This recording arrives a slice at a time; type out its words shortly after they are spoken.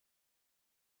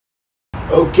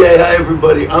Okay, hi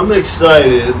everybody. I'm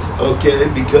excited, okay,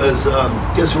 because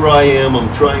guess where I am?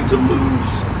 I'm trying to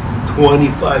lose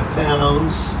 25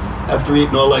 pounds after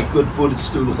eating all that good food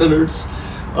at Leonard's.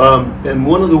 And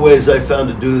one of the ways I found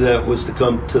to do that was to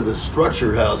come to the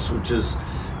Structure House, which is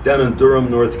down in Durham,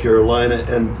 North Carolina,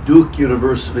 and Duke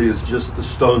University is just a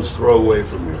stone's throw away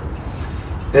from here.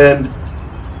 And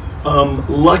I'm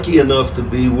lucky enough to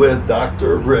be with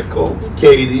Dr. Rickle,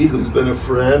 Katie, who's been a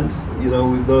friend. You know,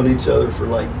 we've known each other for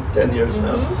like 10 years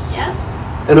now.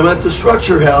 Yeah. And I'm at the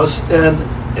Structure House, and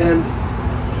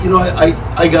you know,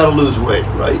 I got to lose weight,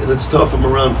 right? And it's tough. I'm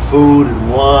around food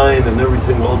and wine and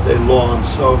everything all day long.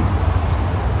 So,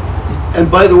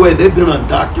 and by the way, they've been on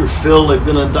Dr. Phil, they've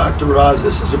been on Dr. Oz.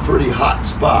 This is a pretty hot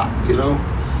spot, you know.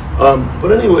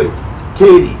 But anyway,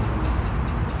 Katie,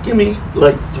 give me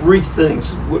like 3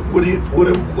 things.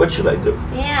 What should I do?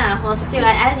 Yeah, well, Stu,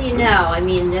 as you know, I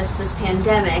mean, this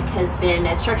pandemic has been,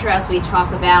 at Structure House we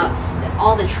talk about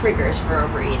all the triggers for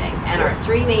overeating. And our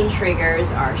 3 main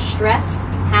triggers are stress,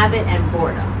 habit, and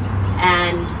boredom.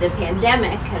 And the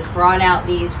pandemic has brought out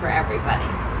these for everybody.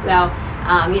 So,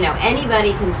 you know,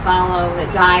 anybody can follow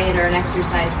a diet or an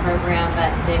exercise program, but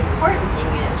the important thing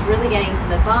is really getting to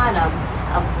the bottom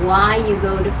of why you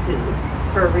go to food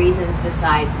for reasons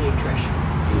besides nutrition.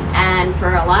 And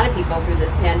for a lot of people through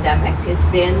this pandemic, it's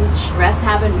been stress,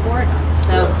 habit, and boredom.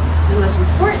 So the most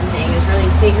important thing is really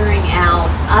figuring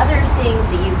out other things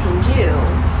that you can do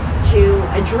to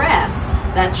address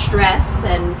that stress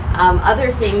and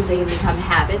other things that can become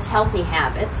habits, healthy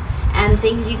habits, and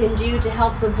things you can do to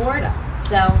help the boredom.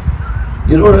 So,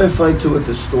 you know what I find too at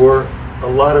the store? A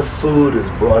lot of food is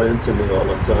brought into me all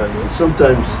the time, and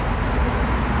sometimes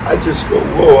I just go,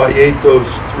 whoa, I ate those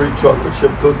 3 chocolate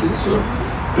chip cookies, or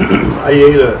I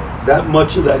ate that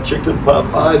much of that chicken pot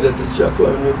pie that the chef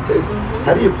let me taste.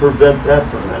 How do you prevent that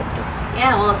from happening?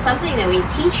 Yeah, well, it's something that we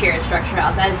teach here at Structure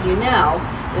House. As you know,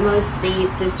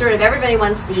 the sort of everybody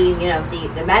wants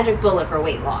the magic bullet for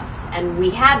weight loss, and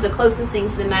we have the closest thing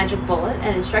to the magic bullet.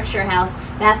 And in Structure House,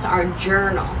 that's our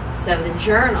journal. So the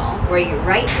journal where you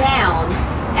write down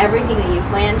everything that you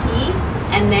plan to eat,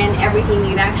 and then everything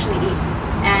you've actually eaten.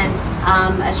 And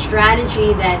a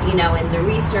strategy that, you know, in the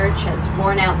research has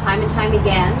borne out time and time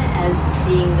again as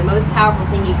being the most powerful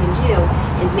thing you can do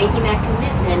is making that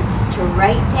commitment to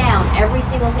write down every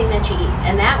single thing that you eat.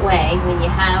 And that way, when you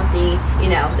have the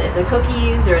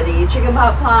cookies or the chicken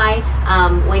pot pie,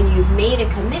 when you've made a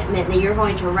commitment that you're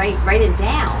going to write it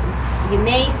down, you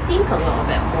may think a little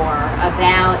bit more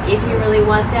about if you really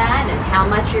want that and how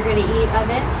much you're going to eat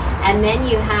of it. And then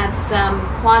you have some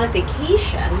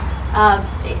quantification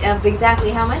of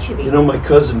exactly how much you eat. You know, my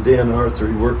cousin Dan Arthur,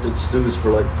 he worked at Stu's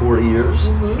for like 40 years.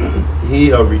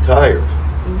 He retired,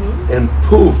 and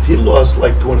poof, he lost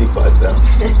like 25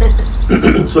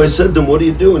 pounds. So I said to him, what do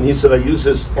you do? And he said, I use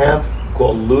this app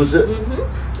called Lose It.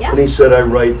 And he said, I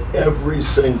write every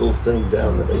single thing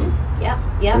down that I eat.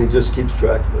 And he just keeps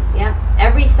track of it.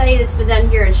 Every study that's been done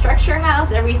here at Structure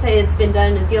House, every study that's been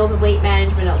done in the field of weight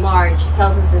management at large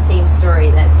tells us the same story,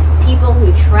 that people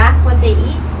who track what they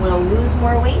eat will lose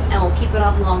more weight and will keep it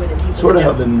off longer than people Sort of who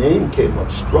how the name came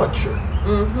up, structure.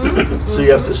 So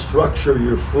you have to structure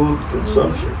your food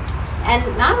consumption. And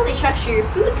not only structure your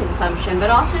food consumption, but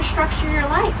also structure your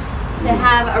life. To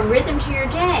have a rhythm to your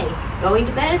day, going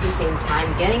to bed at the same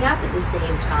time, getting up at the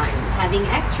same time, having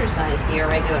exercise be a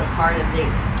regular part of the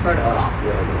protocol.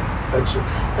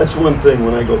 That's one thing.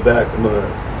 When I go back, I'm going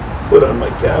to put on my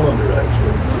calendar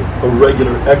actually a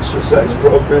regular exercise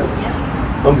program.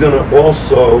 I'm going to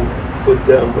also put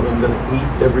down what I'm going to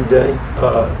eat every day.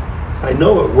 I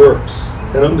know it works,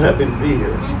 and I'm happy to be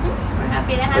here. We're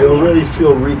happy to have you. I already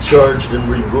feel recharged and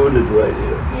rebooted right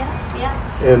here.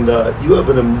 And you have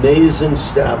an amazing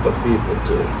staff of people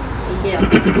too. We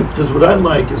do. Because what I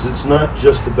like is it's not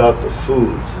just about the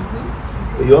food,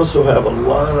 but you also have a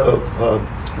lot of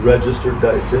registered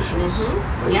dietitians.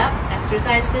 Right?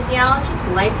 Exercise physiologists,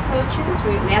 life coaches.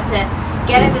 We have to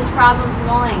get at this problem from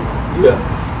all angles.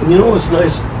 And you know what's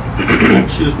nice?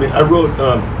 Excuse me. I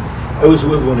was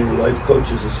with one of your life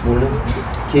coaches this morning,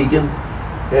 Keegan.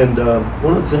 And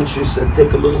one of the things she said,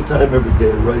 take a little time every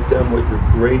day to write down what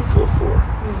you're grateful for.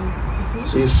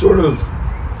 So you sort of,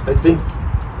 I think,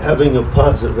 having a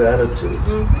positive attitude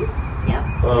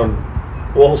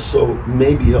also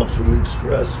maybe helps relieve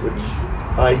stress, which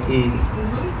i.e.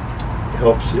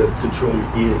 helps you control your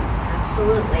eating.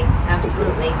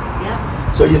 Absolutely.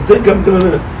 So you think I'm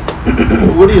going to,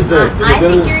 what do you think? I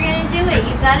think you're going to do it.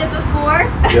 You've done it before.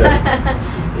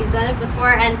 You've done it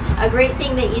before, and a great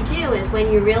thing that you do is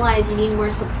when you realize you need more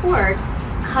support,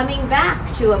 coming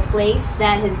back to a place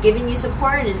that has given you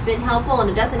support and has been helpful, and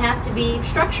it doesn't have to be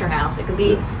Structure House. It could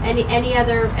be any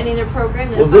other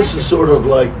program. Well, this is sort of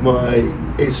like my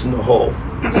ace in the hole.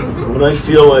 When I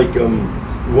feel like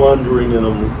I'm wandering and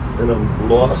I'm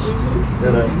lost,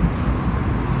 and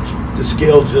the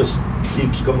scale just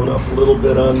keeps going up a little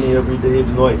bit on me every day,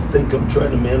 even though I think I'm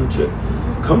trying to manage it.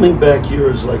 Coming back here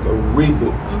is like a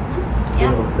reboot, you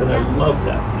know, and I love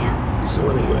that. So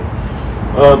anyway,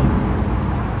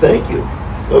 thank you.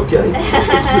 Okay,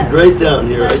 it's been great down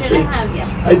here. Pleasure to have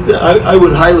you. I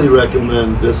would highly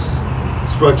recommend this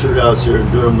structured house here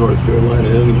in Durham, North Carolina.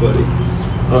 Anybody,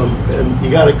 and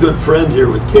you got a good friend here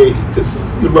with Katie, because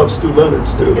you love Stu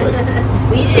Leonard's too, right?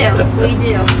 We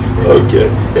do. Okay.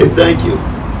 Hey, thank you.